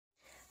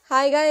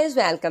Hi guys,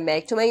 welcome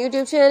back to my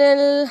YouTube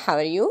channel. How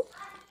are you?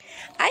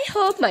 I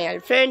hope my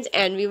old friends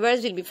and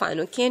viewers will be fine,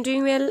 okay, and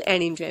doing well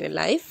and enjoying their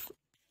life.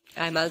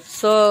 I'm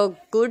also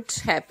good,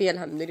 happy,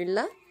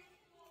 alhamdulillah.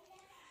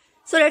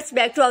 So let's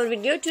back to our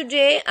video.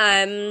 Today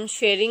I'm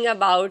sharing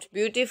about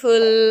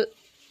beautiful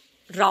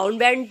round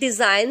band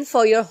designs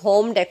for your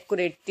home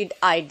decorated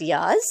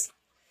ideas.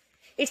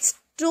 It's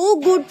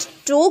too good,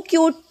 too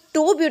cute,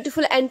 too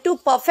beautiful and too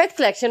perfect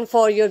collection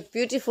for your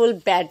beautiful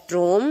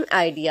bedroom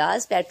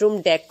ideas,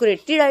 bedroom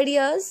decorated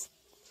ideas,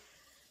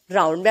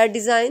 round bed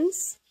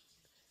designs.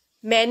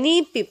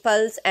 Many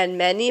peoples and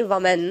many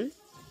women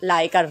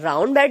like a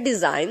round bed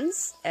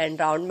designs and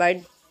round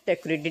bed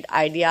decorated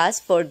ideas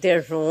for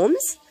their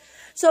rooms.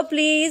 So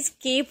please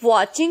keep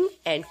watching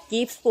and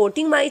keep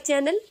supporting my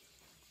channel,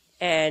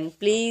 and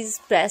please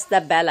press the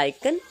bell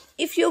icon.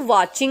 If you're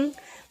watching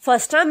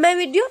first time my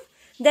video,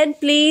 then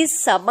please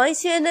sub my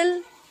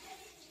channel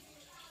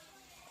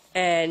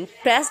and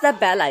press the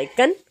bell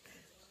icon.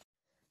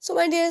 So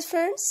my dear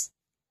friends,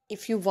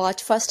 if you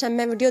watch first time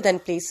my video, then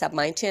please sub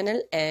my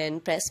channel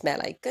and press bell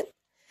icon.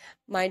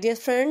 My dear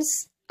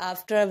friends,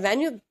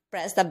 when you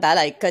press the bell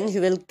icon,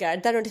 you will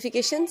get the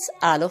notifications,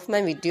 all of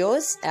my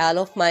videos, all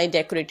of my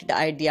decorated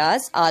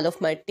ideas, all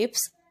of my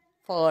tips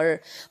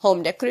for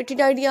home decorated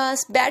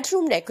ideas,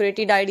 bedroom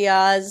decorated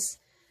ideas,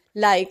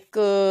 like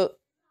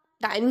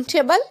dining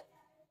table,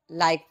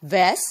 like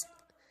vase,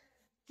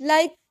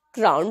 like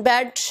round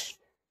bed,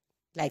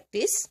 like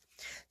this.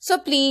 So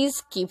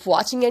please keep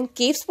watching and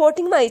keep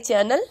supporting my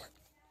channel.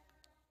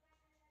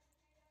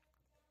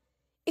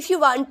 If you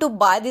want to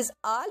buy this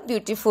all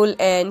beautiful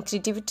and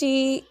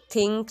creativity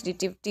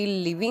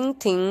living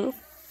thing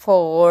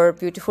for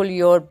beautiful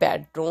your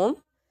bedroom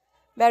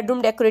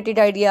decorated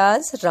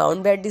ideas,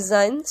 round bed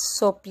designs,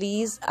 so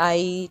please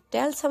I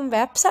tell some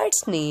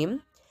websites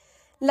name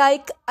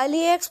like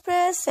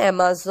AliExpress,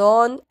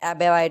 Amazon,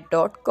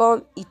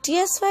 ebaywhite.com,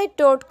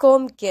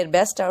 etswhite.com,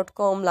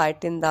 carebest.com,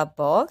 Light in the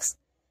Box.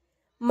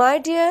 My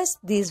dears,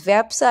 these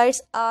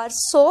websites are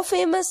so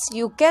famous,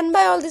 you can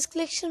buy all this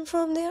collection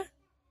from there.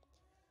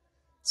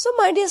 So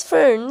my dear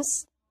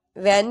friends,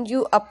 when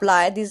you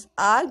apply these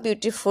all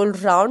beautiful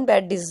round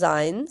bed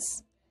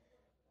designs,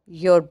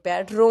 your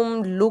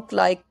bedroom look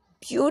like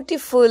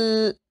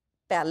beautiful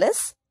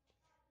palace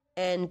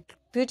and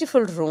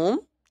beautiful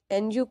room,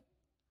 and you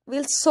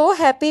will so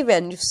happy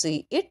when you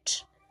see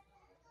it.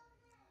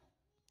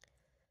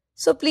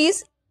 So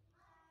please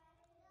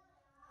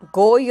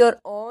go your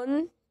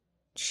own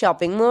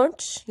shopping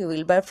mart, you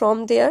will buy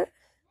from there.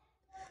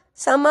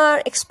 Some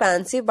are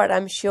expensive, but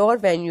I'm sure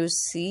when you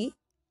see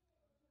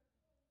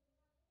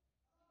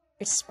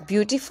it's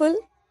beautiful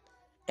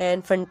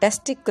and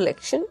fantastic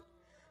collection,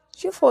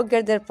 you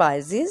forget their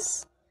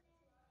prices.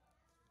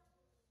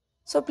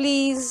 So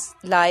please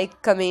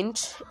like,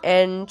 comment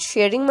and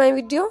sharing my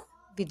video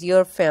with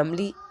your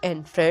family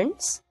and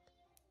friends.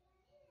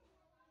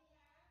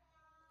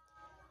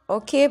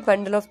 Okay,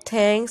 bundle of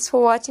thanks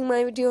for watching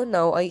my video.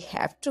 Now I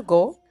have to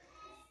go.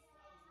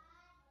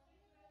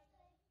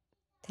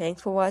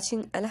 Thanks for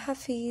watching. Allah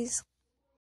Hafiz.